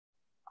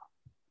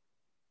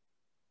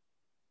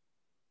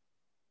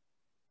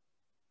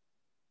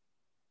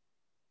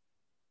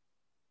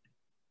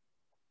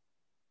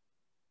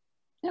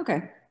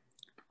Okay,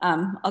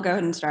 I'll go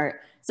ahead and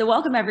start. So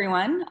welcome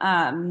everyone.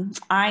 I'm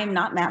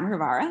not Matt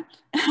Mravara,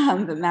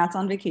 but Matt's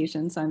on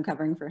vacation, so I'm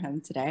covering for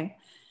him today.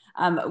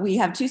 We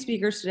have two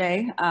speakers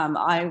today.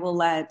 I will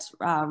let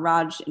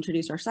Raj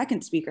introduce our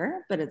second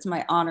speaker, but it's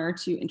my honor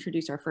to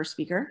introduce our first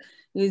speaker,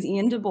 who is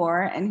Ian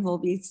Boer, and who will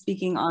be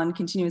speaking on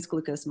continuous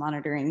glucose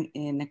monitoring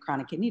in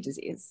chronic kidney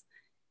disease.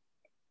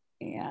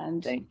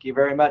 And thank you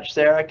very much,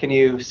 Sarah. Can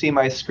you see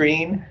my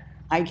screen?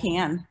 I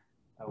can.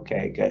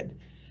 Okay, good.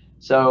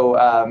 So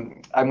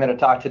I'm going to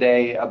talk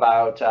today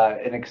about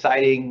an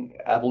exciting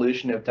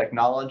evolution of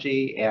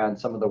technology and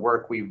some of the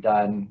work we've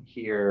done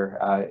here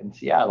in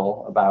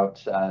Seattle about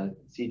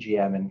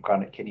CGM and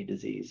chronic kidney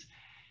disease.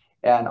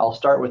 And I'll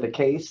start with a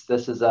case.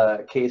 This is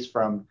a case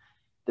from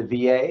the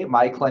VA,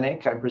 my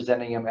clinic. I'm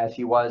presenting him as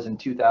he was in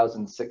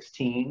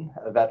 2016,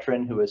 a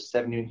veteran who is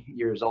 70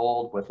 years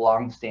old with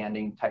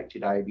long-standing type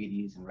 2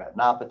 diabetes and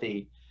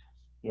retinopathy.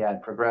 He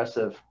had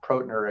progressive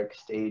proteinuric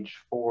stage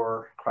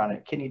 4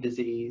 chronic kidney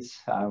disease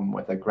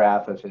with a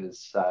graph of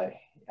his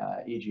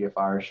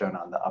eGFR shown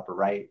on the upper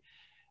right.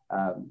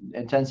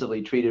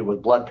 Intensively treated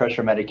with blood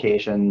pressure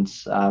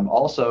medications,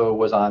 also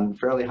was on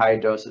fairly high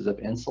doses of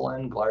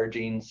insulin,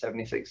 glargine,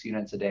 76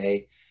 units a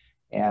day,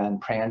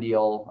 and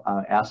prandial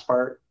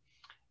aspart.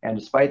 And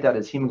despite that,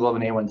 his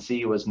hemoglobin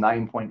A1C was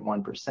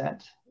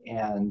 9.1%.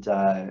 And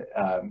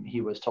he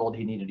was told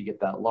he needed to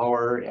get that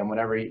lower. And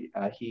whenever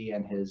he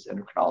and his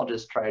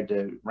endocrinologist tried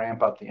to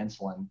ramp up the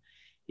insulin,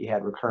 he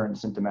had recurrent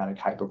symptomatic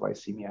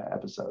hypoglycemia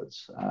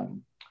episodes,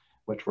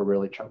 which were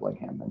really troubling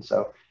him. And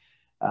so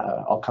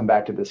I'll come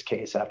back to this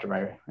case after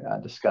I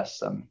discuss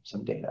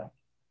some data.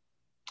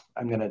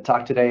 I'm going to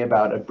talk today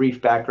about a brief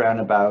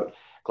background about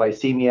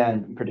glycemia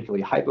and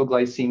particularly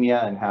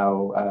hypoglycemia and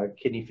how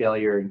kidney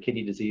failure and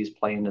kidney disease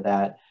play into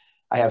that.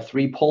 I have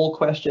 3 poll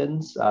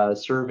questions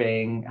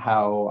surveying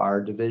how our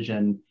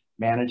division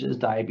manages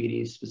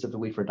diabetes,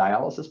 specifically for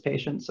dialysis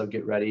patients, so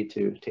get ready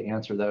to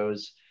answer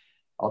those.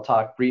 I'll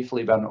talk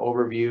briefly about an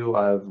overview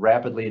of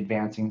rapidly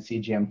advancing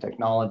CGM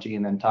technology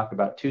and then talk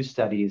about 2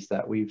 studies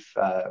that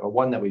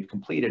one that we've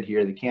completed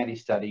here, the CANDY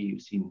study.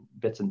 You've seen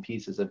bits and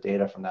pieces of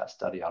data from that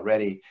study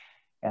already,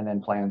 and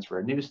then plans for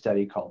a new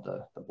study called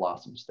the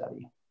BLOSSOM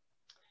study.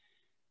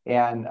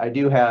 And I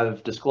do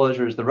have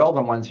disclosures. The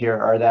relevant ones here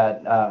are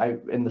that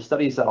in the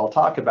studies that I'll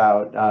talk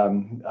about,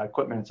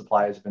 equipment and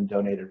supplies have been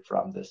donated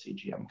from the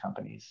CGM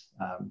companies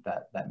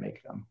that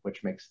make them,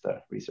 which makes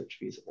the research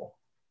feasible.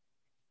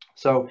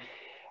 So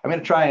I'm going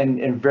to try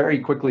and very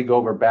quickly go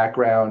over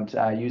background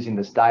using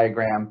this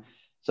diagram.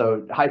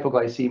 So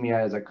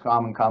hypoglycemia is a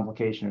common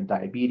complication of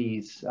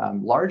diabetes,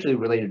 largely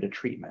related to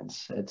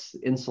treatments. It's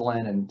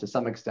insulin and to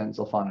some extent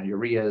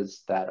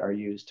sulfonylureas that are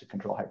used to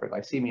control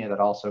hyperglycemia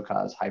that also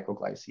cause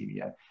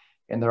hypoglycemia.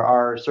 And there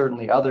are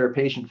certainly other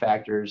patient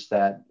factors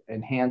that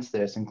enhance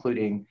this,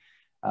 including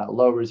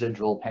low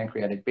residual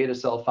pancreatic beta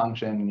cell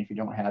function. And if you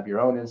don't have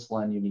your own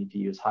insulin, you need to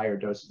use higher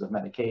doses of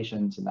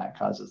medications, and that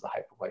causes the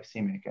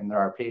hypoglycemic. And there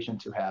are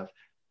patients who have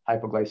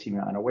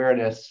hypoglycemia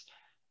unawareness,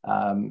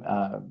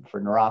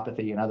 for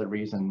neuropathy and other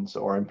reasons,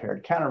 or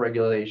impaired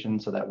counterregulation,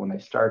 so that when they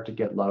start to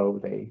get low,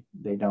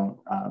 they don't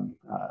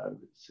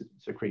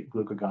secrete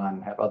glucagon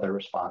and have other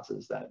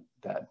responses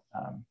that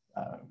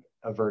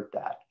avert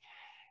that.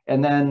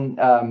 And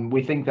then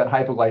we think that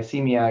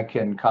hypoglycemia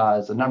can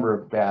cause a number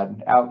of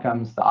bad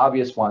outcomes. The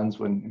obvious ones,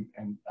 when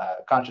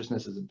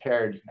consciousness is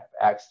impaired, you can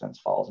have accidents,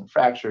 falls, and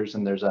fractures,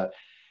 and there's a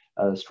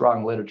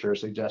strong literature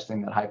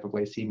suggesting that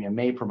hypoglycemia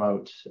may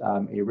promote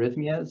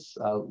arrhythmias,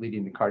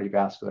 leading to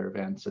cardiovascular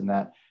events, and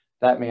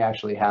that may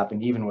actually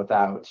happen even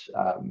without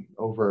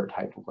overt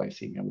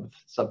hypoglycemia, with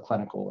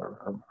subclinical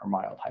or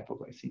mild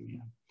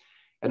hypoglycemia.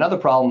 Another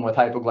problem with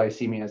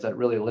hypoglycemia is that it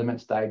really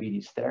limits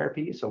diabetes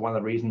therapy. So one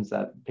of the reasons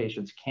that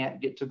patients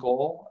can't get to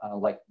goal,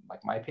 like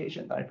my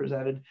patient that I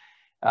presented,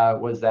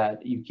 was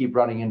that you keep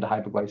running into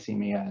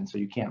hypoglycemia, and so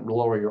you can't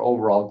lower your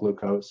overall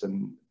glucose,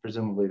 and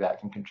presumably that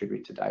can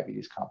contribute to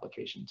diabetes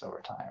complications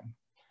over time.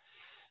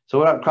 So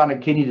what about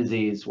chronic kidney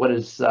disease?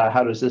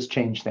 How does this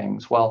change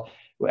things? Well,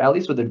 at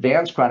least with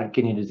advanced chronic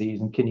kidney disease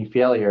and kidney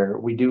failure,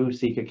 we do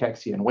see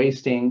cachexia and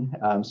wasting,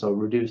 so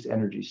reduced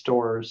energy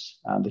stores.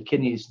 The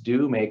kidneys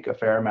do make a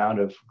fair amount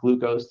of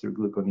glucose through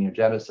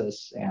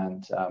gluconeogenesis,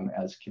 and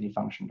as kidney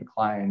function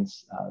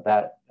declines,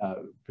 that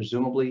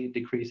presumably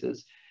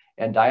decreases.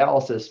 And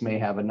dialysis may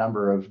have a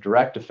number of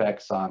direct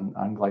effects on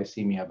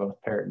glycemia,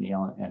 both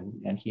peritoneal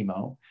and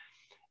hemo.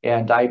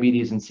 And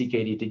diabetes and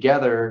CKD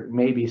together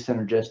may be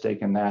synergistic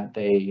in that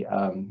they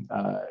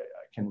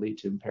can lead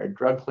to impaired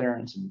drug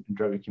clearance and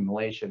drug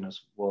accumulation,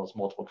 as well as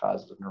multiple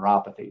causes of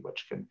neuropathy,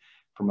 which can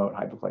promote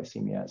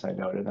hypoglycemia, as I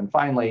noted. And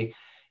finally,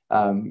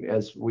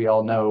 as we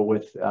all know,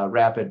 with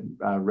rapid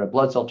red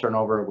blood cell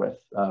turnover, with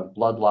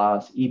blood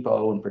loss,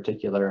 EPO in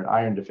particular, and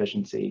iron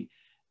deficiency,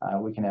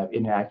 we can have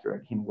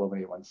inaccurate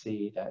hemoglobin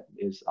A1C that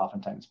is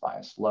oftentimes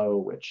biased low,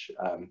 which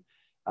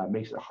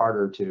makes it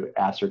harder to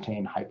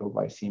ascertain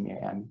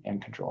hypoglycemia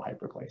and control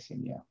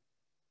hyperglycemia.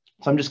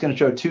 So I'm just going to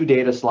show two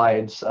data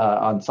slides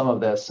on some of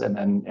this and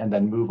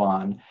then move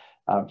on.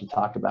 to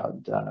talk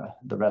about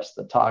the rest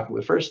of the talk.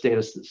 The first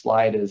data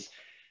slide is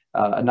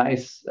a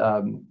nice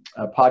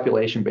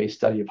population-based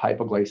study of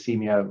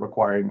hypoglycemia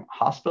requiring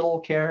hospital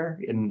care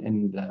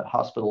in the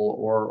hospital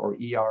or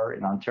ER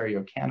in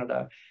Ontario,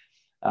 Canada.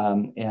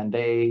 And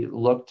they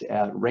looked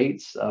at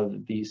rates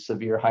of these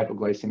severe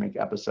hypoglycemic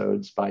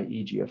episodes by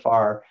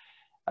eGFR.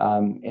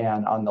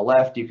 And on the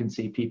left, you can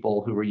see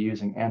people who were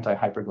using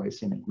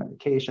anti-hyperglycemic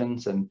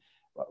medications. And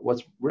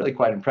what's really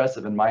quite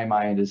impressive in my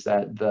mind is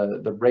that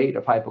the rate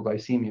of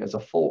hypoglycemia is a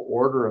full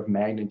order of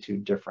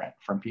magnitude different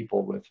from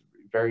people with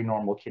very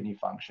normal kidney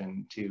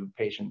function to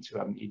patients who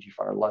have an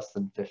eGFR less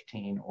than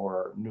 15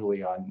 or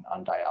newly on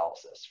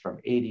dialysis, from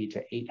 80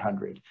 to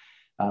 800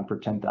 per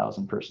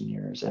 10,000 person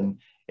years. And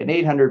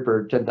 800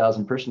 per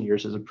 10,000 person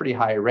years is a pretty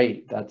high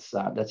rate. That's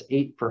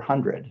 8 per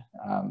 100,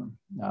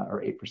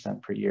 or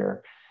 8% per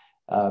year.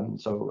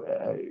 So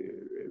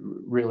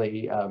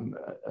really a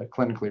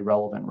clinically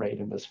relevant rate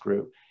in this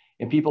group.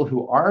 In people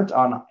who aren't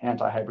on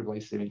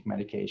anti-hyperglycemic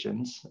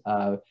medications,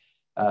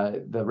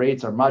 the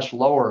rates are much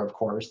lower, of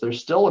course.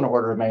 There's still an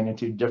order of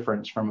magnitude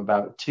difference from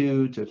about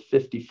 2 to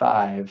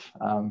 55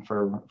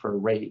 for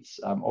rates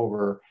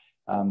over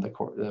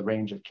the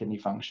range of kidney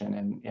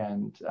function.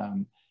 And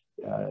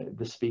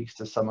this speaks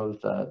to some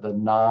of the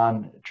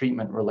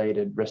non-treatment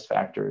related risk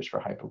factors for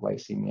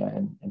hypoglycemia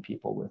in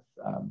people with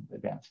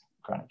advanced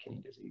chronic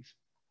kidney disease.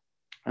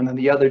 And then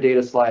the other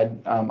data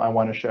slide I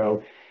want to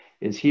show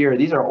is here.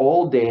 These are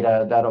old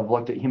data that have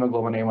looked at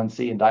hemoglobin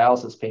A1C in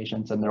dialysis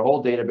patients, and they're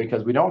old data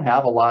because we don't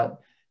have a lot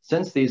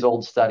since these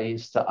old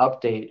studies to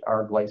update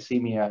our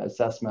glycemia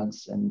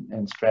assessments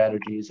and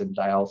strategies in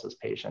dialysis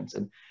patients.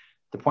 And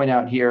to point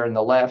out here on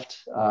the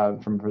left,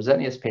 from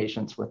Fresenius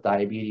patients with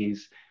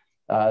diabetes,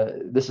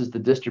 this is the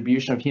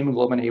distribution of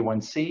hemoglobin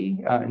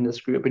A1C in this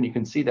group, and you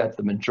can see that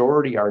the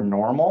majority are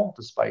normal,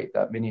 despite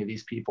that many of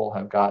these people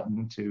have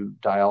gotten to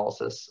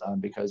dialysis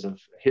because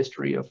of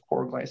history of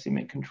poor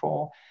glycemic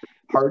control.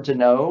 Hard to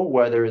know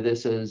whether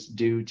this is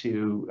due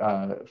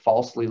to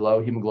falsely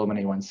low hemoglobin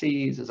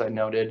A1Cs, as I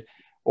noted,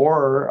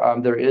 or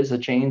there is a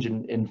change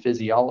in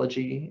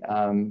physiology,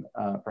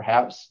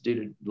 perhaps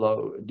due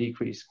to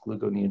decreased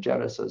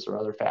gluconeogenesis or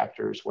other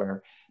factors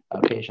where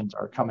patients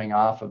are coming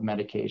off of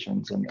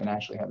medications and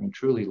actually having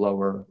truly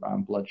lower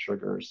blood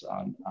sugars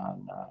on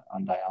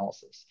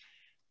dialysis.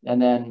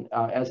 And then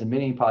as in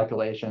many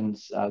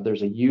populations,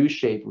 there's a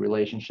U-shaped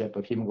relationship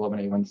of hemoglobin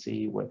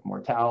A1C with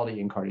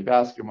mortality and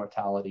cardiovascular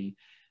mortality,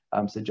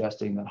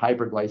 suggesting that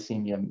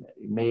hyperglycemia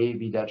may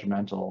be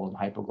detrimental and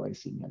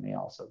hypoglycemia may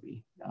also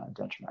be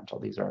detrimental.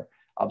 These are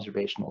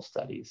observational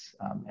studies,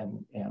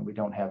 and we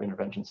don't have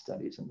intervention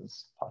studies in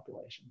this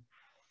population.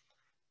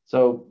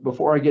 So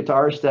before I get to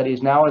our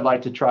studies, now I'd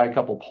like to try a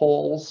couple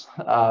polls.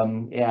 I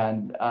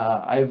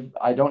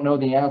don't know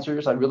the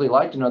answers. I'd really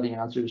like to know the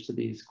answers to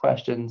these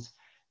questions.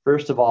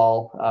 First of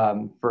all,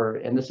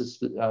 and this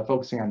is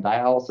focusing on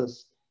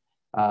dialysis.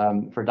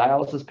 For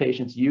dialysis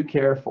patients you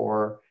care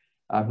for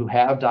who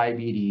have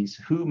diabetes,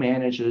 who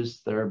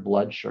manages their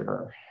blood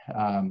sugar?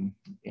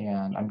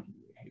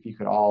 If you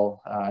could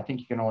all, I think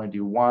you can only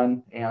do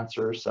one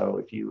answer. So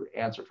if you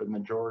answer for the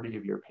majority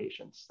of your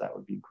patients, that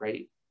would be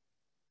great.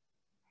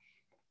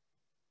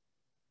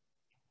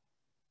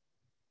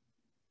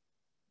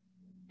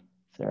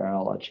 Sarah,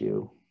 I'll let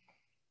you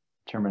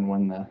determine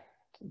when the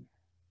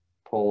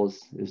poll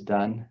is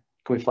done.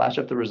 Can we flash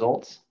up the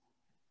results?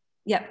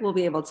 Yep, we'll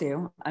be able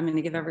to. I'm going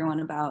to give everyone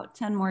about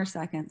 10 more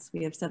seconds.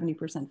 We have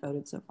 70%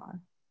 voted so far.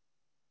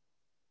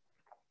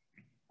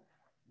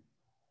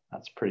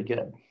 That's pretty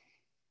good.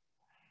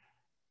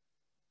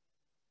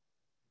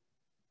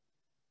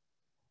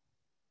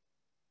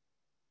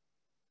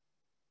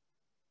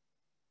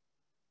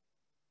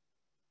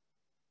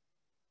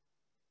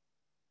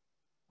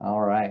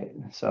 All right,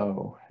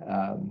 so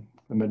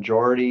the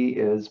majority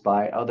is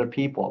by other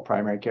people,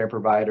 primary care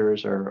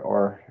providers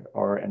or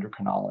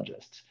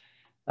endocrinologists.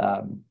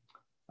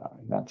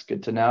 That's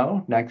good to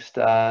know. Next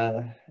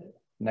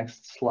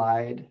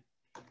slide,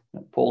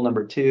 poll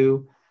number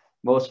 2.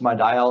 Most of my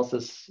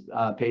dialysis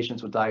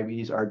patients with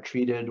diabetes are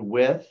treated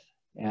with,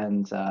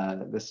 and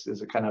this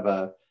is a kind of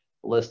a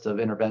list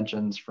of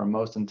interventions from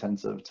most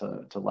intensive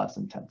to less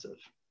intensive.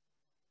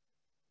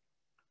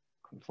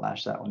 Can we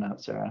flash that one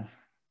out, Sarah?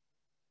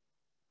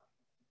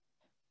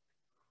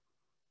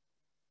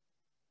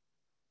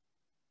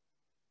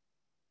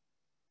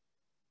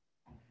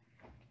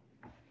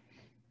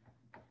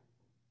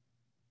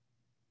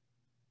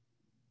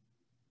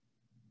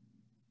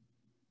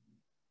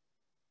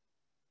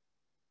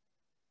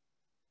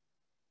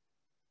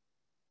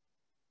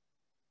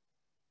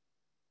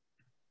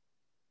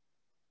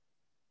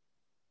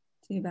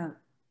 See about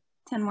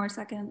 10 more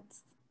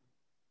seconds.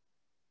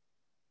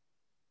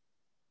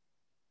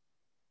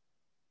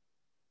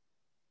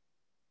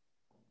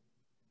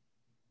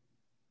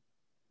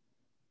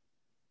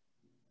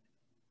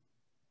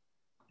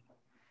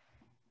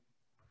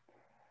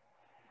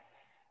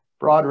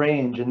 Broad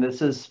range, and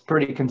this is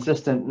pretty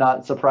consistent,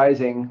 not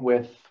surprising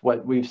with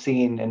what we've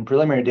seen in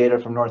preliminary data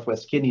from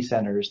Northwest Kidney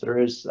Centers. There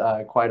is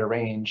quite a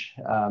range.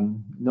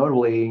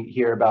 Notably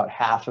here, about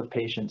half of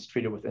patients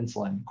treated with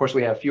insulin. Of course,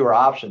 we have fewer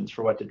options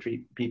for what to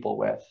treat people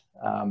with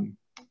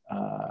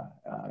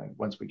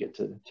once we get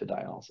to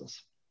dialysis.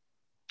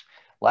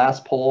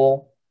 Last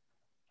poll,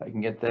 if I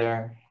can get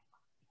there.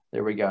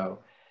 There we go.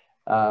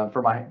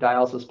 For my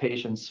dialysis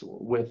patients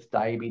with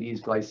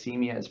diabetes,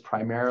 glycemia is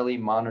primarily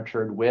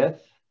monitored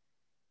with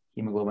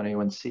hemoglobin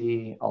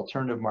A1C,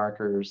 alternative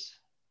markers,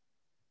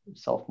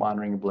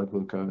 self-monitoring of blood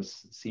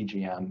glucose,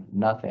 CGM,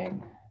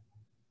 nothing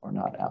or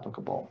not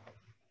applicable.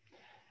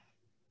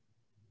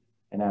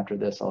 And after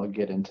this, I'll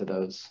get into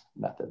those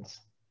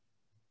methods.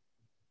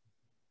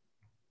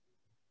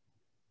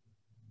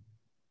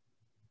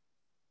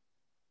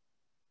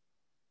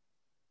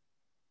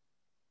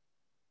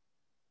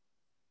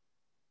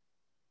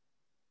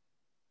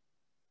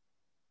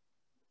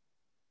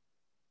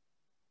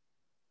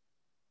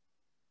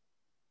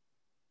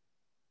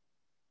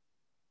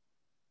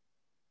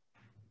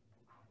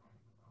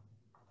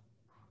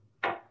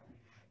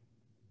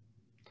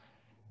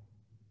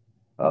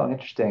 Oh,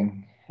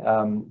 interesting.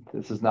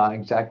 This is not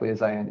exactly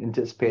as I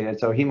anticipated.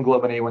 So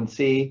hemoglobin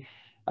A1C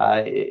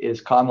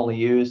is commonly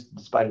used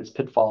despite its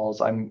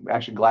pitfalls. I'm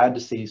actually glad to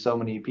see so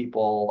many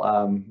people,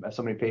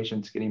 so many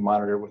patients getting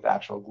monitored with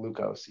actual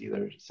glucose,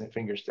 either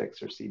finger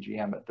sticks or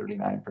CGM at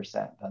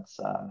 39%.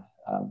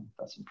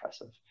 That's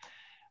impressive.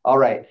 All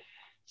right.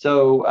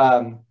 So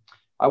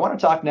I want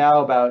to talk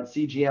now about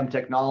CGM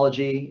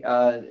technology,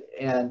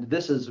 and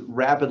this is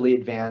rapidly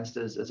advanced,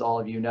 as all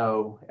of you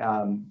know,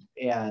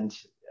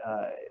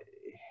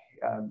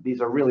 these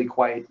are really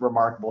quite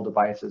remarkable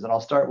devices. And I'll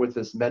start with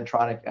this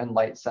Medtronic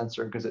N-Lite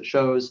sensor because it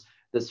shows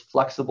this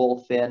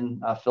flexible,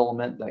 thin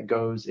filament that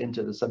goes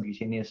into the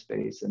subcutaneous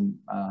space and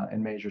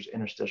measures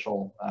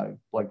interstitial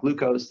blood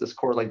glucose. This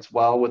correlates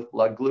well with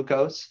blood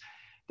glucose.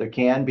 There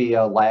can be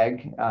a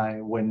lag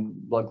when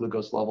blood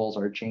glucose levels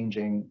are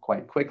changing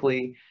quite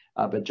quickly,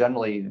 but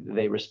generally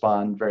they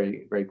respond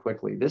very, very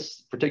quickly.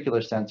 This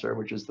particular sensor,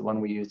 which is the one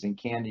we used in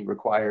Candy,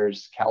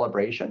 requires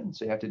calibration.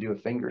 So you have to do a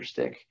finger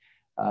stick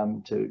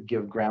to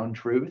give ground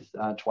truth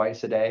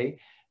twice a day.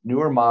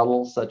 Newer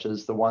models, such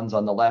as the ones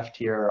on the left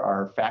here,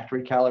 are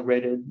factory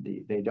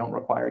calibrated. They don't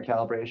require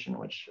calibration,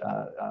 which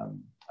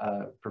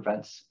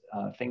prevents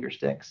finger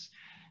sticks.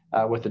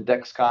 With the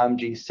Dexcom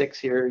G6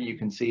 here, you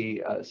can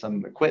see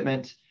some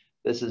equipment.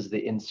 This is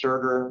the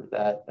inserter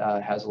that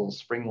has a little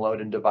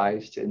spring-loaded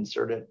device to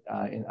insert it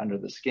under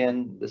the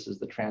skin. This is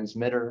the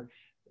transmitter,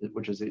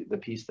 which is the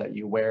piece that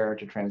you wear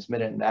to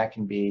transmit it, and that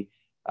can be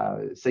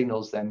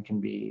signals then can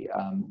be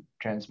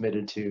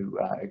transmitted to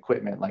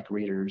equipment like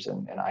readers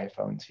and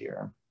iPhones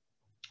here.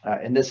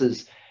 And this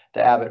is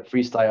the Abbott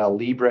Freestyle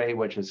Libre,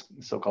 which is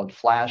so-called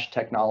flash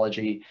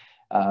technology,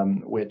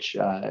 which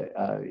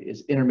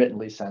is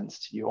intermittently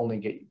sensed. You only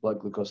get blood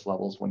glucose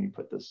levels when you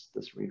put this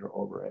reader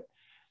over it.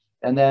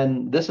 And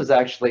then this is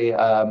actually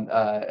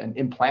an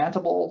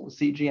implantable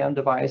CGM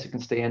device. It can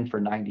stay in for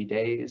 90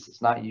 days.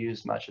 It's not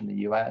used much in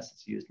the US.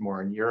 It's used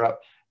more in Europe.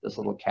 This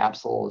little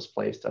capsule is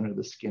placed under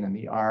the skin in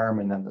the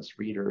arm, and then this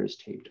reader is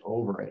taped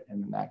over it,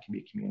 and then that can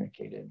be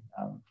communicated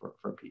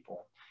for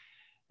people.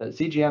 The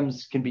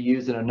CGMs can be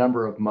used in a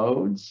number of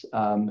modes.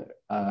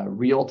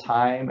 Real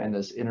time and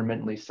this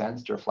intermittently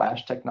sensed or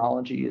flash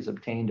technology is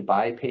obtained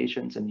by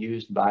patients and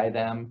used by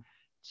them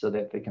so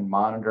that they can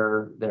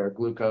monitor their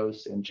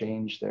glucose and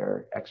change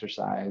their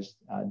exercise,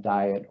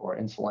 diet, or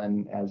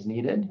insulin as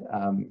needed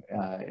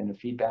in a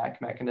feedback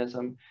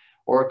mechanism.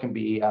 Or it can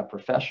be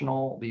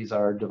professional. These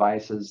are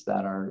devices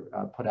that are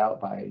put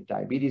out by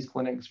diabetes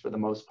clinics for the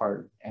most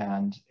part,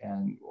 and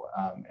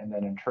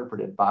then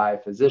interpreted by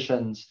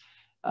physicians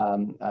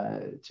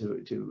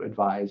to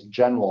advise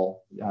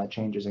general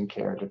changes in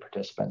care to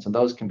participants. And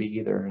those can be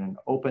either in an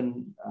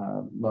open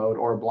mode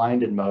or a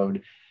blinded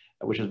mode,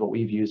 which is what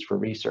we've used for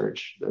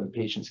research. The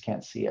patients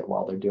can't see it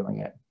while they're doing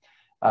it.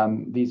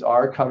 These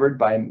are covered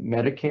by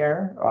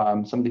Medicare,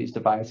 some of these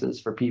devices,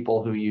 for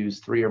people who use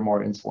 3 or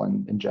more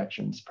insulin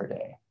injections per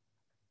day.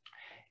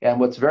 And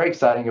what's very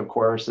exciting, of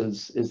course,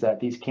 is that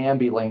these can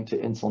be linked to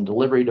insulin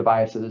delivery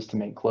devices to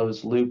make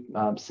closed loop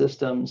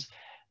systems.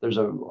 There's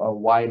a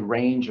wide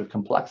range of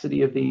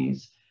complexity of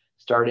these,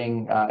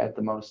 starting at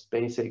the most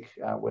basic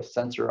with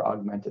sensor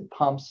augmented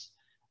pumps.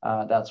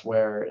 That's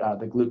where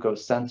the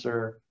glucose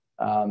sensor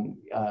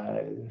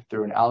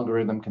through an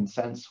algorithm can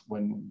sense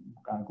when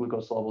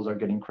glucose levels are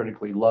getting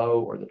critically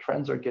low or the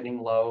trends are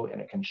getting low, and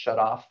it can shut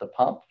off the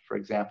pump, for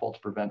example, to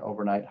prevent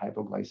overnight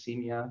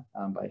hypoglycemia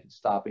by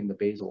stopping the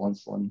basal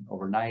insulin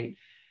overnight.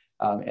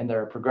 And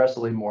there are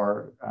progressively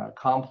more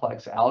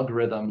complex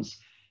algorithms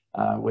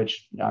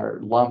which are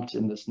lumped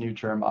in this new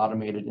term,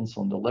 automated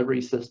insulin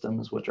delivery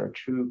systems, which are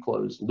true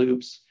closed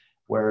loops,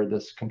 where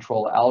this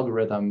control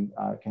algorithm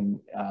can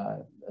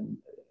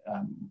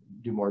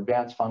do more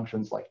advanced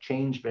functions like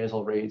change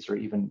basal rates or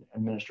even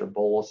administer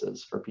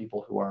boluses for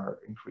people who are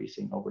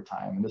increasing over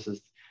time. And this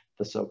is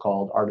the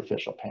so-called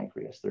artificial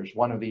pancreas. There's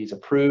one of these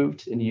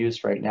approved in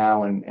use right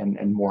now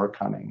and more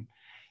coming.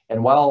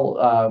 And while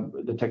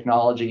the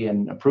technology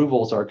and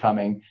approvals are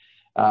coming,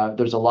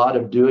 there's a lot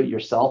of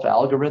do-it-yourself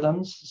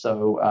algorithms.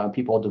 So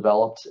people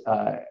developed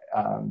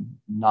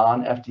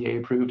non-FDA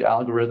approved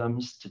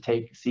algorithms to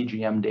take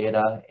CGM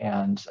data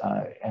and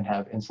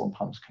have insulin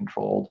pumps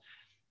controlled.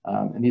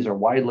 And these are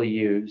widely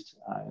used,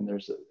 and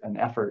there's an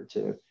effort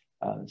to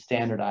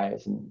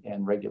standardize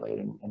and regulate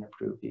and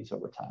improve these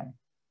over time.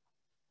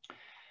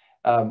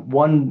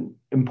 One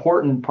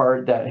important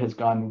part that has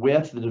gone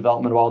with the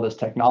development of all this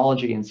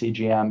technology in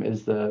CGM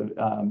is the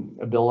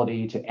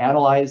ability to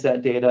analyze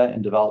that data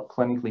and develop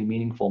clinically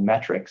meaningful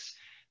metrics.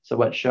 So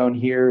what's shown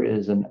here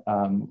is an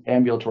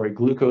ambulatory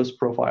glucose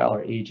profile,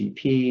 or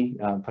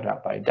AGP, put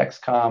out by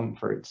Dexcom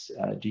for its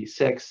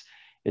G6.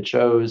 It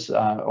shows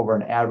over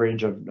an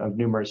average of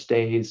numerous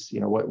days,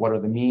 what are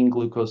the mean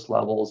glucose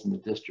levels and the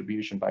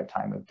distribution by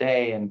time of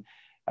day, and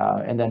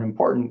then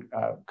important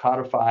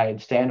codified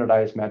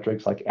standardized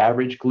metrics like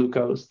average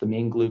glucose, the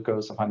mean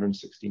glucose of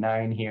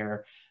 169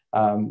 here,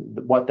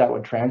 what that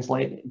would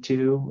translate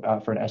to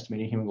for an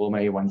estimated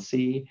hemoglobin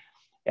A1C.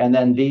 And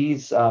then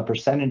these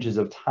percentages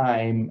of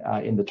time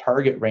in the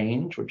target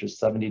range, which is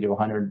 70 to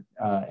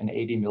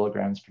 180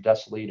 milligrams per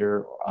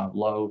deciliter,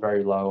 low,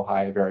 very low,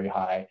 high, very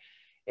high,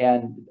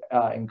 and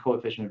in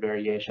coefficient of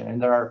variation.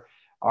 And there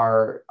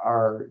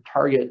are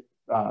target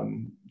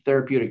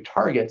therapeutic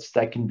targets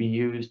that can be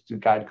used to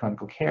guide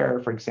clinical care.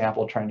 For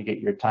example, trying to get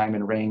your time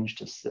in range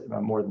to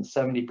more than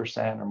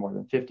 70% or more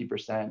than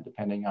 50%,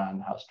 depending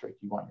on how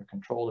strict you want your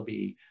control to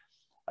be.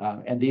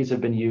 And these have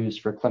been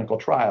used for clinical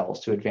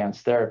trials to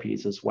advance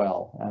therapies as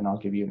well. And I'll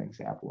give you an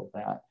example of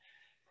that.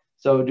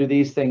 So do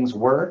these things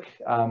work?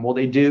 Well,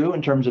 they do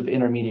in terms of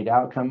intermediate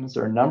outcomes.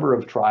 There are a number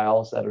of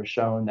trials that have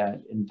shown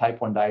that in type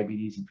 1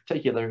 diabetes in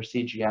particular,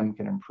 CGM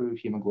can improve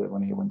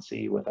hemoglobin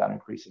A1C without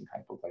increasing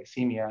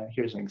hypoglycemia.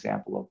 Here's an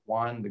example of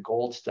one, the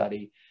GOLD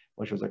study,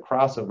 which was a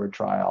crossover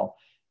trial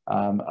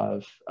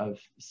of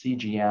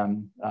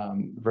CGM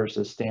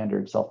versus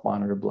standard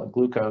self-monitored blood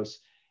glucose.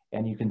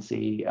 And you can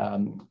see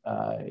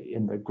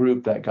in the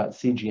group that got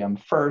CGM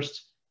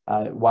first,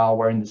 while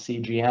wearing the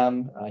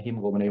CGM,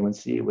 hemoglobin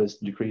A1C was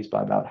decreased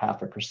by about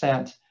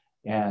 0.5%,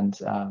 and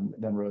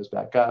then rose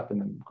back up.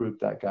 And the group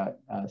that got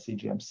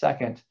CGM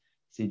second,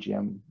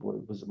 CGM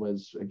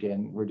was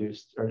again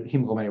reduced, or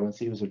hemoglobin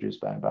A1C was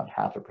reduced by about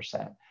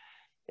 0.5%.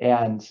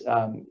 And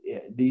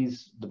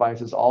these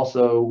devices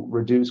also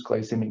reduce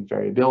glycemic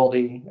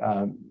variability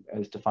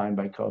as defined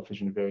by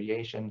coefficient of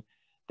variation.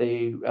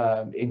 They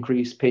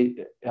increase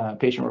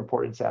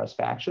patient-reported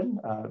satisfaction,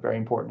 a very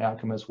important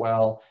outcome as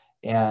well.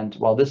 And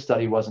while this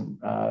study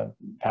wasn't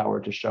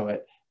powered to show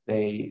it,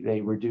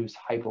 they reduce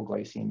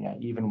hypoglycemia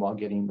even while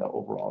getting the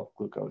overall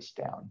glucose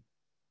down.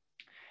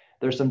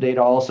 There's some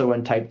data also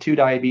in type 2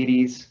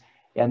 diabetes.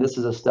 And this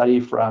is a study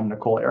from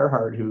Nicole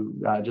Earhart, who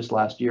just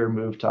last year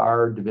moved to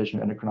our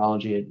division of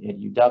endocrinology at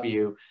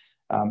UW.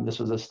 This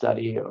was a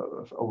study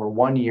of over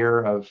 1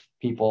 year of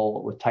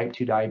people with type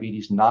 2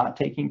 diabetes not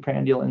taking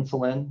prandial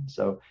insulin.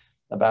 So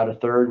about a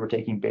third were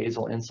taking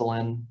basal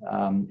insulin,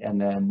 and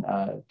then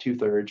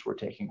 2/3 were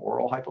taking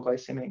oral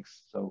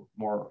hypoglycemics. So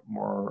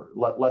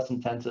less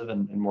intensive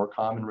and more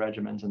common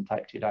regimens in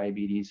type 2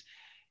 diabetes.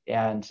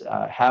 And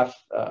half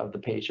of the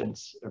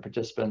patients or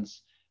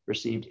participants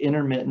received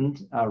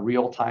intermittent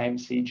real-time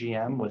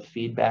CGM with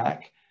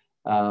feedback,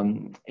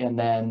 and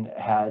then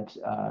had,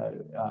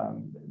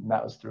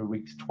 that was through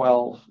weeks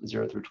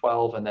 0 through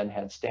 12, and then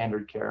had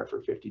standard care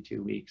for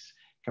 52 weeks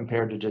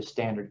compared to just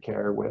standard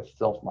care with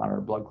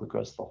self-monitored blood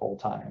glucose the whole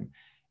time.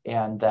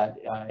 And that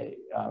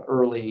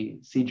early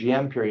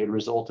CGM period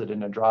resulted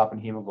in a drop in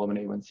hemoglobin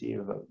A1C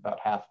of about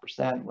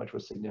 0.5%, which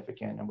was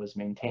significant and was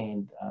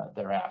maintained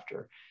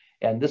thereafter.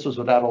 And this was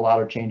without a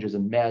lot of changes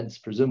in meds.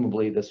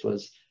 Presumably this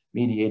was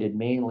mediated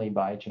mainly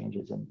by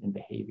changes in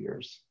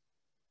behaviors.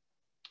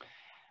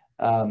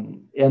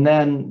 And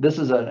then this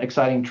is an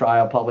exciting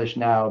trial published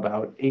now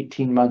about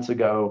 18 months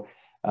ago,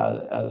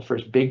 the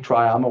first big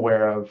trial I'm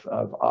aware of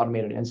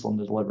automated insulin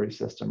delivery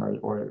system,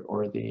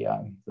 or the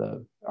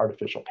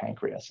artificial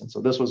pancreas. And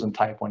so this was in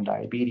type 1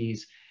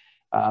 diabetes,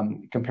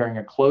 comparing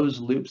a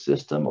closed loop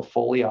system, a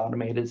fully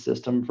automated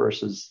system,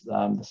 versus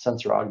the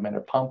sensor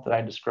augmented pump that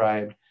I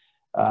described.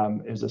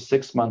 It was a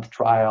 6-month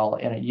trial,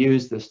 and it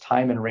used this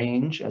time and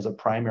range as a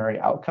primary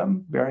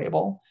outcome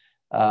variable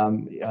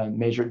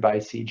measured by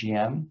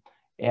CGM.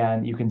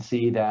 And you can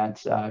see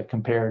that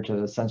compared to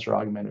the sensor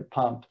augmented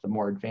pump, the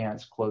more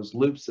advanced closed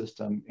loop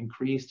system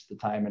increased the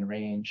time and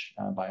range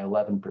by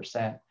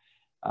 11%.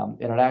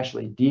 And it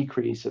actually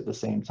decreased at the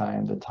same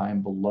time the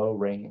time below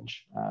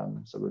range,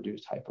 so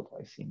reduced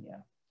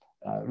hypoglycemia.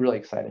 Really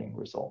exciting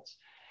results.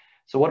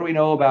 So what do we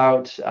know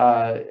about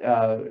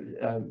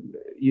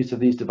use of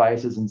these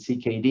devices in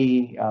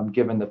CKD,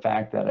 given the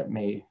fact that it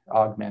may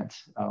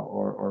augment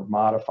or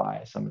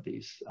modify some of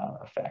these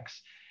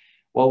effects?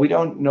 Well, we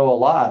don't know a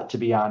lot, to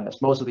be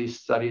honest. Most of these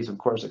studies, of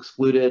course,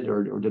 excluded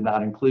or did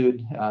not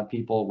include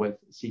people with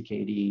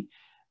CKD.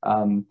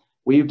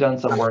 We've done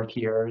some work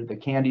here. The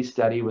CANDY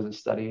study was a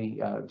study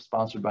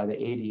sponsored by the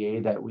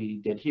ADA that we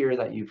did here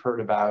that you've heard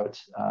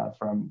about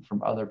from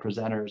other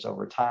presenters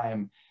over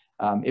time.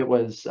 It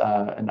was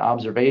an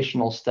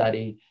observational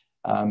study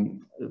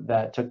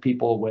that took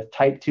people with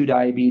type 2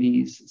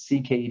 diabetes,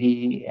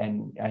 CKD,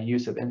 and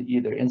use of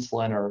either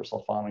insulin or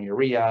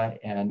sulfonylurea,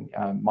 and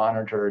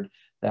monitored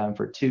them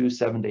for 2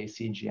 7-day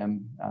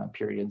CGM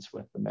periods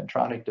with the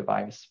Medtronic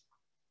device.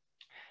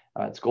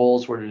 Its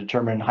goals were to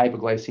determine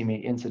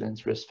hypoglycemia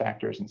incidence, risk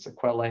factors, and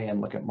sequelae, and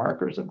look at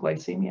markers of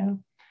glycemia.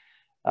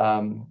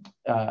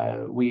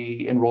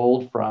 We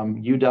enrolled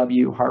from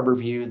UW,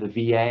 Harborview, the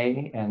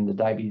VA, and the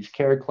Diabetes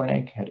Care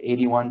Clinic, had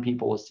 81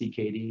 people with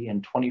CKD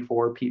and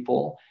 24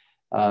 people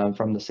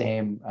from the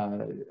same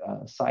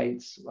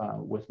sites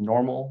with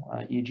normal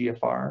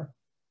EGFR.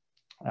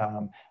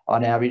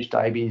 On average,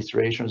 diabetes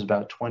duration was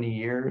about 20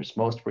 years.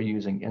 Most were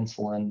using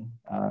insulin.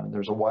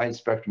 There's a wide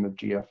spectrum of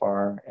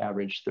GFR,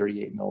 average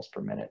 38 mils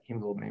per minute.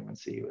 Hemoglobin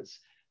A1C was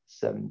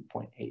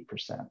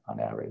 7.8% on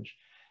average.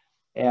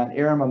 And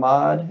Aram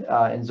Ahmad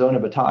and Zona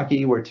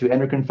Bataki were 2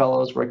 endocrine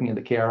fellows working at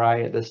the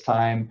KRI at this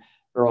time.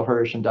 Earl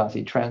Hirsch and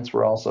Dossie Trentz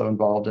were also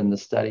involved in the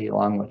study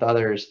along with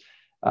others.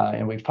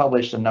 And we've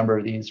published a number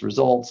of these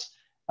results.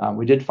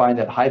 We did find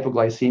that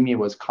hypoglycemia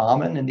was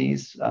common in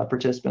these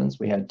participants.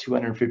 We had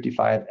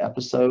 255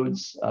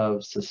 episodes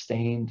of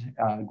sustained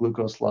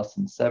glucose less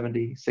than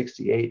 70,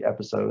 68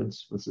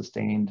 episodes with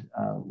sustained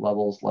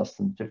levels less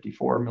than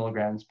 54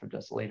 milligrams per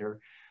deciliter.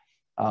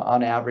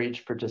 On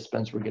average,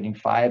 participants were getting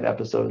 5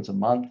 episodes a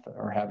month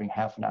or having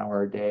half an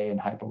hour a day in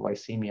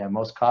hypoglycemia,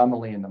 most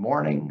commonly in the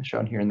morning,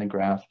 shown here in the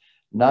graph.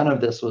 None of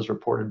this was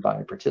reported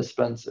by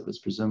participants. It was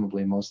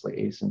presumably mostly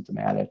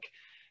asymptomatic.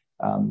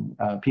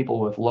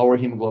 People with lower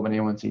hemoglobin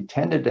A1C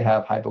tended to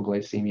have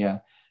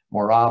hypoglycemia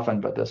more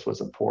often, but this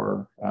was a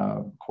poor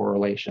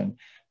correlation.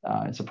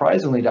 And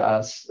surprisingly to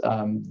us,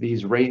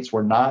 these rates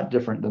were not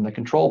different than the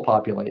control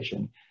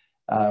population.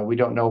 We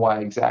don't know why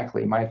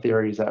exactly. My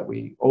theory is that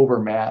we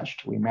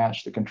overmatched. We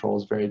matched the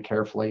controls very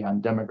carefully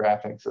on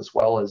demographics as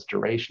well as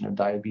duration of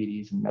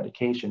diabetes and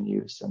medication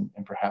use, and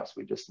perhaps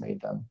we just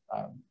made them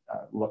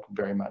look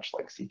very much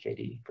like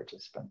CKD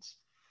participants.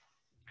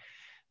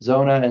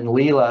 Zona and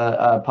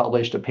Leela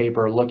published a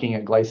paper looking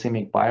at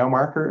glycemic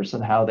biomarkers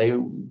and how they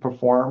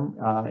perform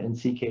in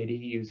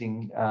CKD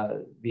using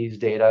these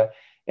data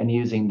and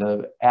using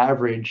the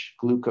average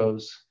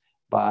glucose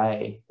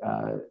by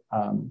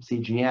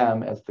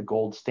CGM as the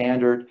gold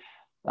standard.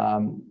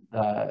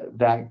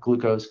 That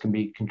glucose can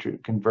be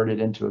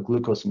converted into a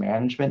glucose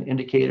management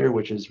indicator,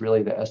 which is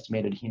really the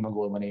estimated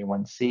hemoglobin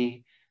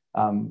A1C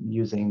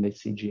using the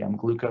CGM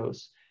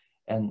glucose,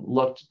 and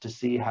looked to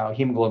see how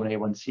hemoglobin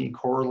A1C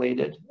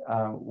correlated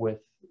with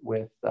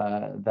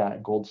that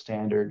gold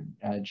standard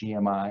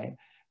GMI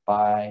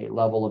by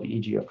level of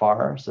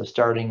EGFR. So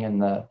starting in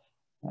the,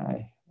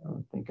 I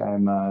don't think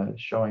I'm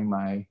showing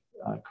my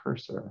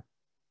cursor.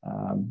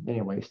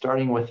 Anyway,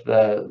 starting with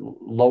the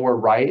lower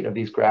right of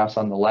these graphs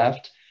on the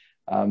left,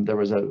 there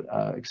was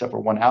except for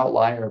one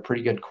outlier, a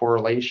pretty good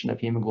correlation of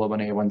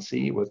hemoglobin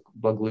A1C with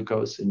blood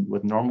glucose and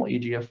with normal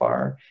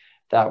EGFR.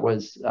 That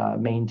was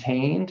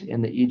maintained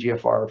in the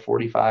EGFR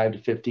 45 to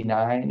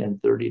 59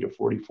 and 30 to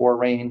 44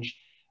 range.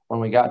 When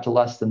we got to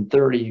less than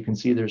 30, you can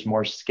see there's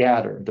more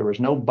scatter. There was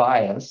no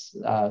bias.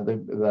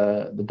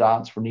 The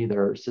dots were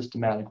neither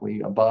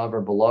systematically above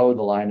or below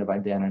the line of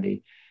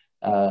identity,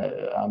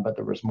 but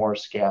there was more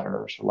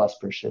scatter, so less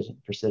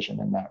precision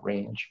in that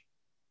range.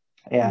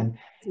 And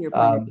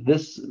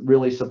this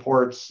really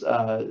supports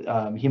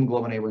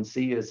hemoglobin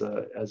A1C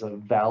as a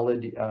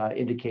valid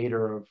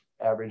indicator of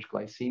average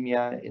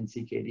glycemia in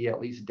CKD,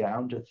 at least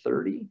down to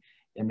 30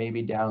 and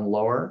maybe down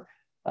lower,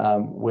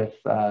 with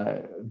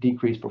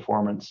decreased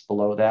performance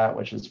below that,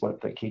 which is what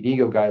the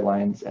KDIGO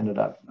guidelines ended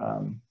up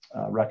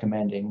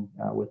recommending,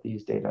 with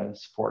these data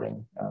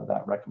supporting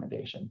that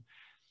recommendation.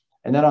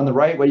 And then on the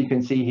right, what you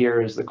can see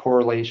here is the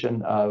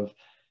correlation of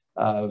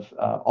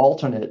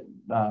alternate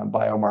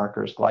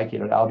biomarkers,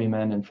 glycated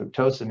albumin and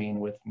fructosamine,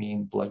 with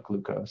mean blood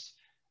glucose.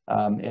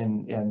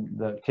 And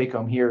the take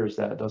home here is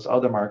that those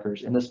other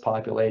markers in this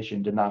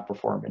population did not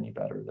perform any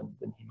better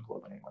than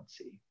hemoglobin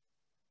A1C.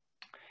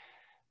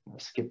 I'm going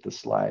to skip the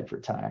slide for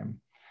time.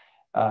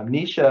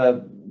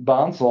 Nisha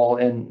Bansal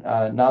and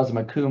Nazim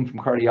Akoum from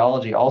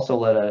cardiology also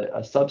led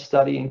a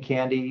sub-study in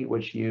CANDY,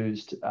 which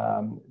used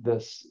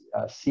this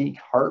Seek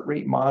heart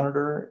rate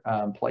monitor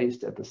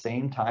placed at the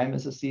same time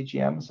as a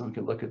CGM, so we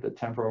could look at the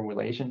temporal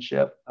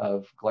relationship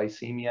of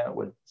glycemia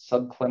with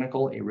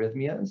subclinical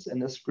arrhythmias in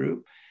this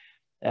group.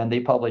 And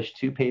they published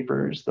 2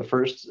 papers. The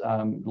first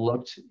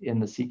looked in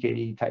the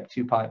CKD type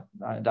 2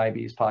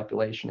 diabetes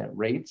population at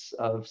rates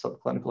of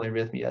subclinical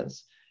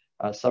arrhythmias.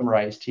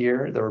 Summarized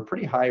here, there were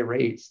pretty high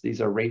rates. These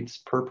are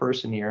rates per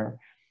person year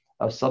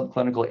of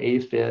subclinical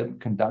AFib,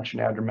 conduction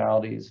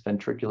abnormalities,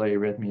 ventricular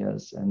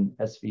arrhythmias, and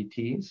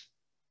SVTs.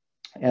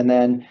 And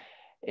then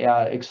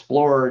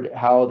explored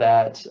how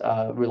that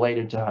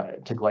related to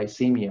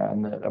glycemia.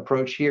 And the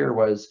approach here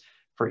was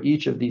for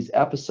each of these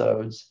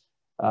episodes,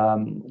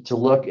 to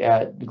look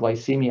at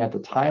glycemia at the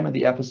time of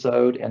the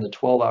episode and the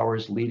 12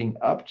 hours leading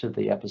up to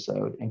the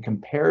episode and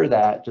compare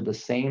that to the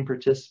same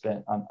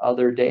participant on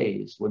other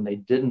days when they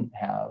didn't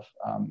have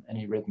an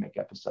arrhythmic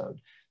episode.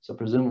 So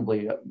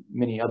presumably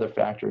many other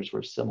factors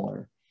were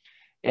similar.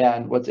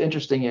 And what's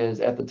interesting is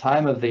at the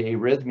time of the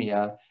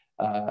arrhythmia,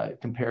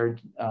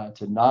 compared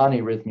to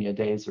non-arrhythmia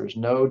days, there's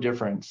no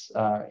difference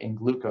in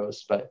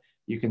glucose, but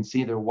you can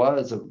see there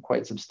was a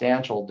quite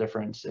substantial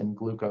difference in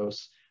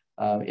glucose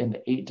in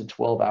the 8 to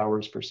 12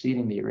 hours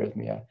preceding the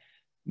arrhythmia,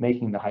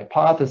 making the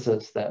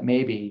hypothesis that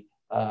maybe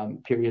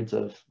periods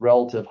of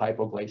relative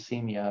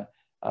hypoglycemia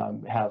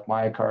have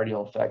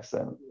myocardial effects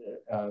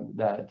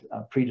that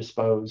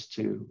predispose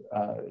to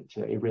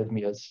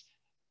arrhythmias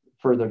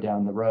further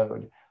down the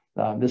road.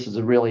 This is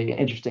a really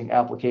interesting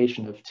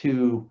application of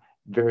two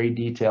very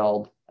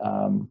detailed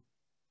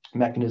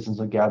mechanisms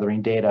of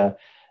gathering data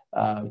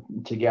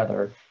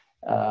together.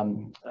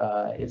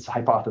 It's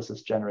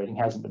hypothesis generating,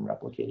 hasn't been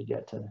replicated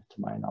yet to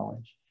my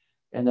knowledge.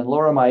 And then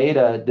Laura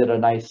Maeda did a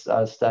nice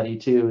study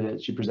too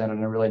that she presented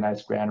in a really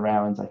nice grand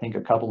rounds, I think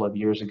a couple of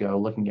years ago,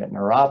 looking at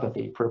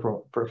neuropathy,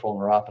 peripheral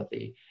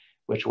neuropathy,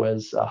 which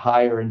was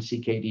higher in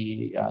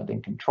CKD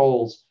than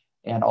controls,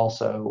 and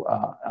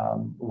also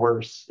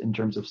worse in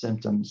terms of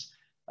symptoms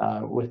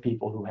with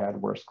people who had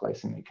worse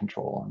glycemic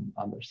control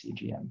on their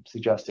CGM,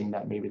 suggesting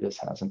that maybe this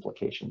has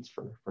implications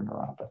for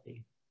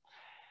neuropathy.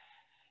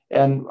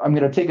 And I'm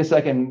going to take a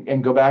second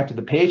and go back to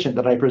the patient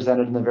that I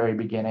presented in the very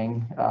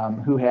beginning,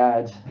 who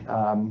had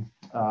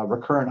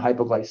recurrent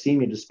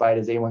hypoglycemia despite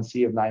his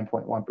A1C of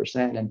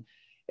 9.1%.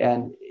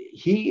 And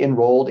he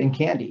enrolled in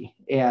CANDY.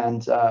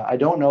 And I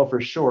don't know for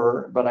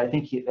sure, but I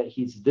think that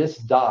he's this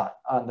dot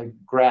on the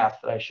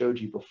graph that I showed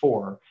you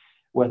before,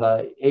 with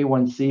a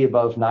A1C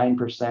above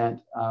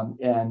 9%.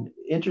 And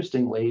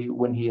interestingly,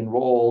 when he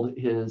enrolled,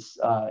 his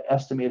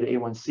estimated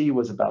A1C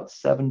was about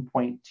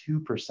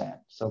 7.2%.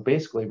 So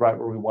basically right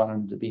where we want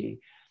him to be.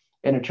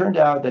 And it turned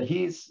out that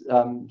he's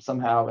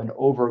somehow an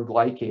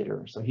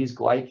over-glycator. So he's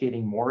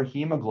glycating more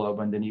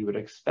hemoglobin than you would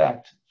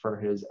expect for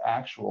his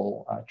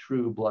actual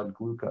true blood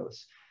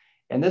glucose.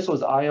 And this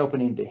was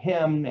eye-opening to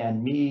him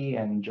and me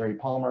and Jerry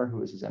Palmer, who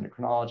was his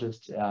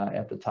endocrinologist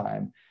at the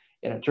time.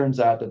 And it turns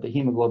out that the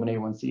hemoglobin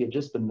A1C had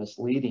just been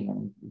misleading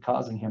and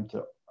causing him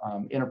to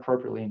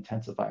inappropriately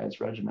intensify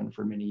his regimen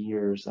for many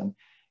years. And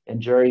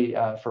Jerry,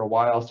 for a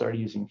while, started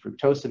using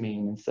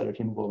fructosamine instead of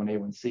hemoglobin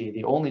A1C.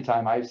 The only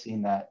time I've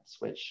seen that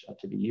switch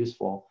to be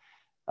useful.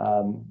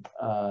 And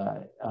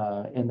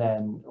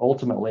then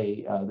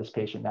ultimately, this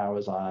patient now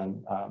is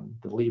on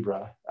the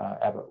Libra,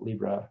 Abbott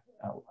Libra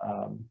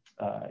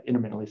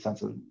intermittently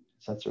censored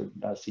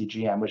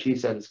CGM, which he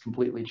said has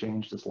completely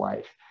changed his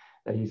life,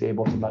 that he's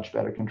able to much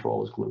better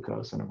control his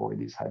glucose and avoid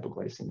these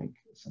hypoglycemic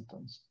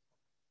symptoms.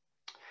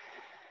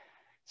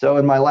 So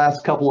in my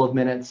last couple of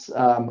minutes,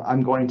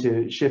 I'm going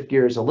to shift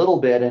gears a little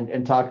bit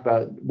and talk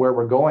about where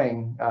we're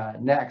going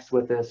next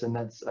with this. And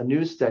that's a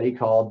new study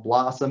called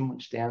BLOSSOM,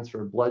 which stands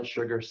for Blood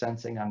Sugar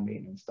Sensing on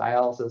Maintenance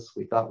Dialysis.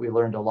 We thought we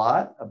learned a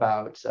lot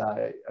about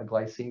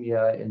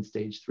glycemia in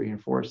stage 3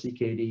 and 4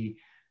 CKD,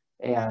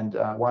 and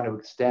want to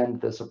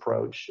extend this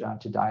approach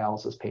to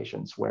dialysis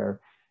patients where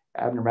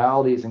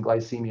abnormalities in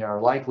glycemia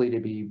are likely to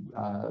be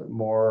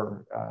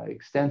more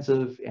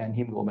extensive, and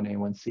hemoglobin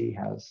A1C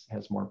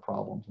has more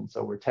problems. And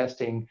so we're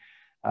testing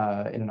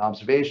in an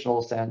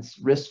observational sense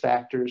risk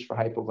factors for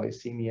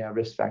hypoglycemia,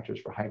 risk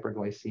factors for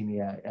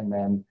hyperglycemia, and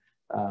then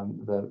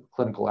the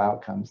clinical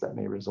outcomes that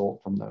may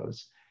result from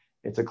those.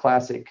 It's a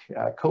classic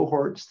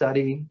cohort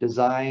study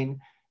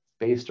design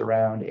based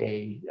around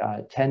a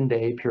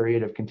 10-day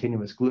period of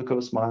continuous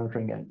glucose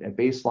monitoring at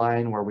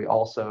baseline, where we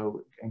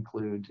also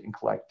include and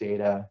collect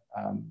data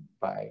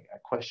by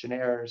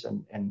questionnaires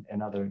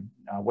and other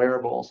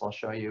wearables I'll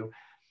show you.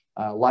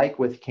 Like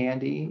with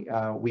CANDY,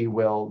 we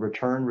will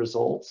return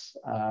results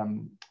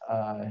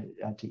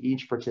to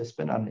each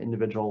participant on an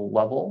individual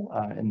level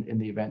in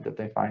the event that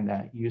they find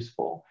that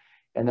useful.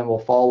 And then we'll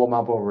follow them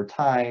up over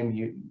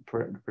time,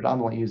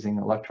 predominantly using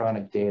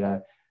electronic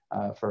data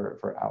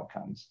for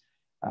outcomes.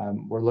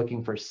 We're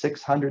looking for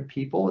 600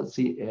 people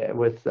treated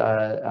with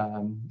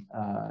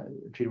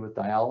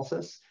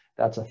dialysis.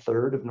 That's a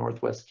third of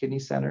Northwest Kidney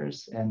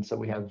Centers. And so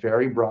we have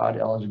very broad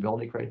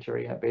eligibility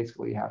criteria.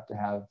 Basically, you have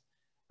to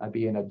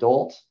be an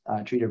adult,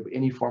 treated with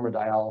any form of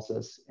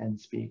dialysis, and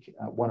speak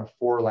one of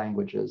 4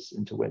 languages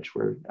into which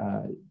we're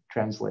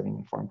translating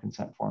informed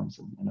consent forms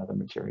and other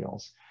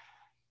materials.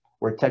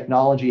 We're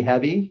technology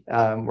heavy.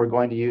 We're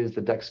going to use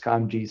the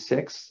Dexcom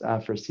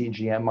G6 for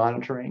CGM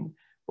monitoring.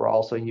 We're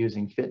also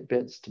using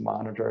Fitbits to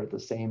monitor at the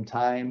same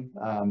time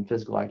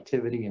physical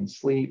activity and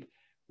sleep.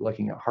 We're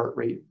looking at heart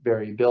rate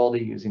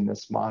variability using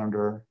this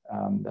monitor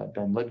that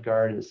Ben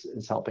Lidgard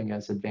is helping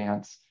us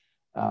advance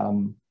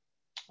to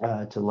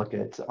look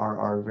at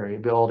our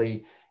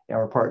variability. And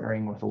we're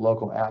partnering with a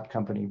local app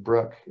company,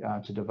 Brook,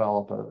 to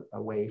develop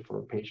a way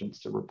for patients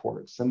to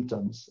report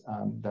symptoms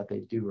that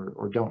they do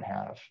or don't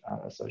have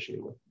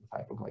associated with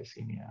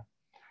hypoglycemia.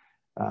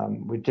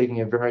 We're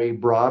taking a very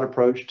broad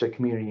approach to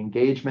community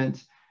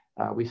engagement.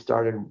 We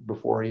started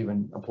before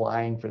even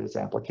applying for this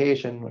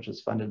application, which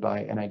is funded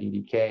by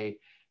NIDDK.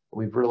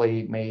 We've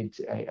really made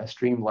a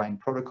streamlined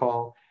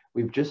protocol.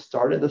 We've just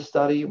started the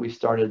study. We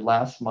started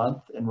last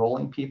month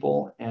enrolling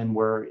people, and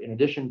we're, in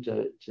addition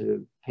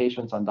to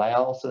patients on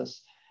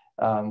dialysis,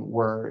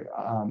 we're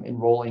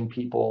enrolling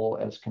people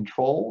as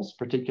controls,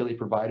 particularly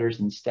providers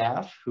and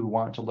staff who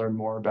want to learn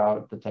more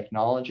about the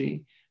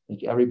technology. I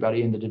think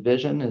everybody in the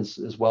division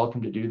is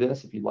welcome to do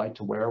this. If you'd like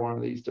to wear one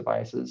of these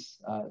devices,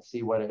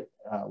 see what it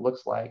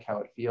looks like, how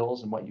it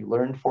feels, and what you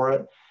learned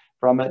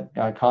from it,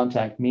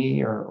 contact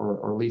me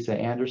or Lisa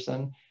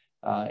Anderson,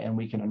 and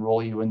we can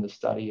enroll you in the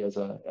study as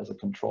a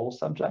control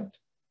subject.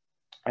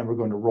 And we're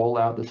going to roll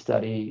out the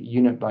study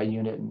unit by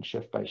unit and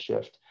shift by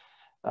shift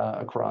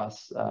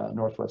across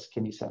Northwest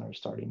Kidney Center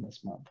starting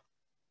this month.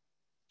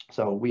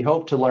 So we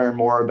hope to learn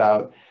more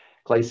about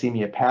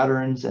glycemia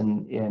patterns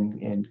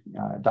in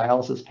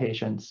dialysis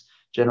patients,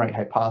 generate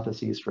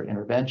hypotheses for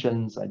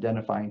interventions,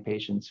 identifying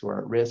patients who are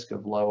at risk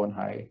of low and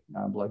high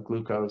blood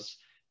glucose,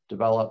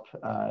 develop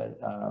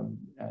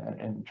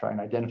and try and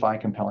identify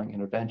compelling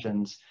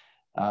interventions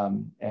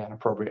and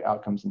appropriate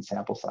outcomes and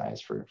sample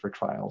size for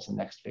trials and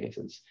next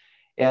phases.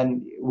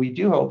 And we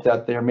do hope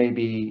that there may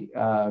be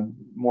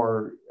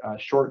more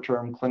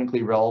short-term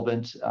clinically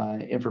relevant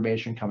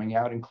information coming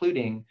out,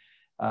 including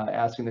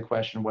asking the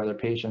question whether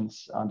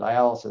patients on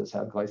dialysis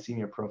have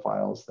glycemia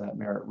profiles that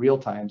merit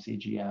real-time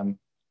CGM,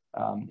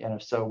 and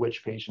if so,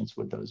 which patients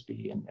would those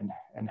be,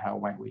 and how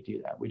might we do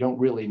that? We don't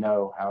really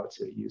know how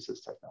to use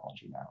this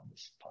technology now in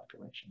this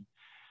population.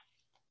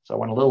 So I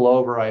went a little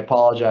over, I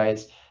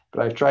apologize,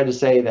 but I've tried to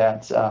say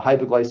that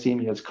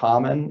hypoglycemia is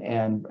common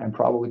and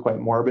probably quite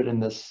morbid in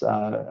this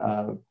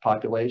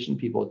population,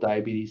 people with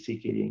diabetes,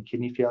 CKD, and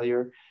kidney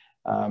failure.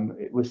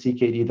 With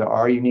CKD, there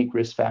are unique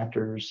risk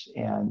factors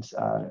and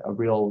a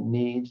real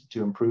need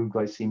to improve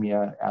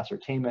glycemia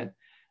ascertainment.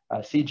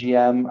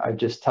 CGM, I've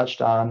just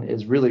touched on,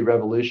 is really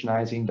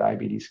revolutionizing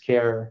diabetes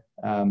care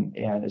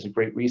and is a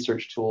great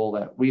research tool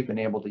that we've been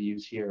able to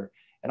use here,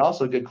 and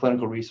also a good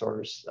clinical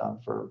resource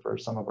for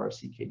some of our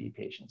CKD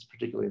patients,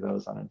 particularly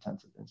those on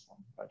intensive insulin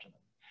regimen.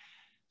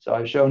 So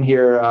I've shown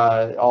here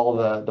all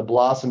the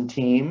Blossom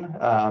team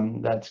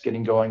that's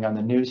getting going on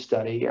the new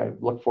study. I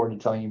look forward to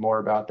telling you more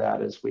about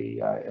that as we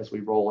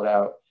roll it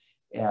out.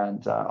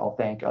 And I'll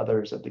thank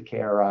others at the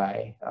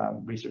KRI,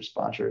 research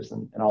sponsors,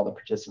 and all the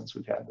participants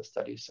we've had in the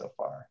study so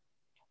far.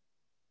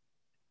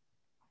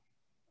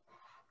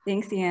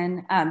 Thanks,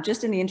 Ian.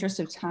 Just in the interest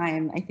of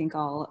time, I think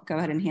I'll go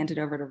ahead and hand it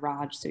over to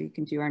Raj so you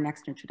can do our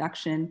next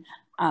introduction.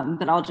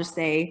 But I'll just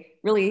say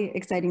really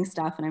exciting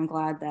stuff, and I'm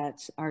glad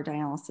that our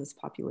dialysis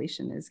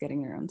population is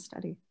getting their own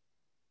study.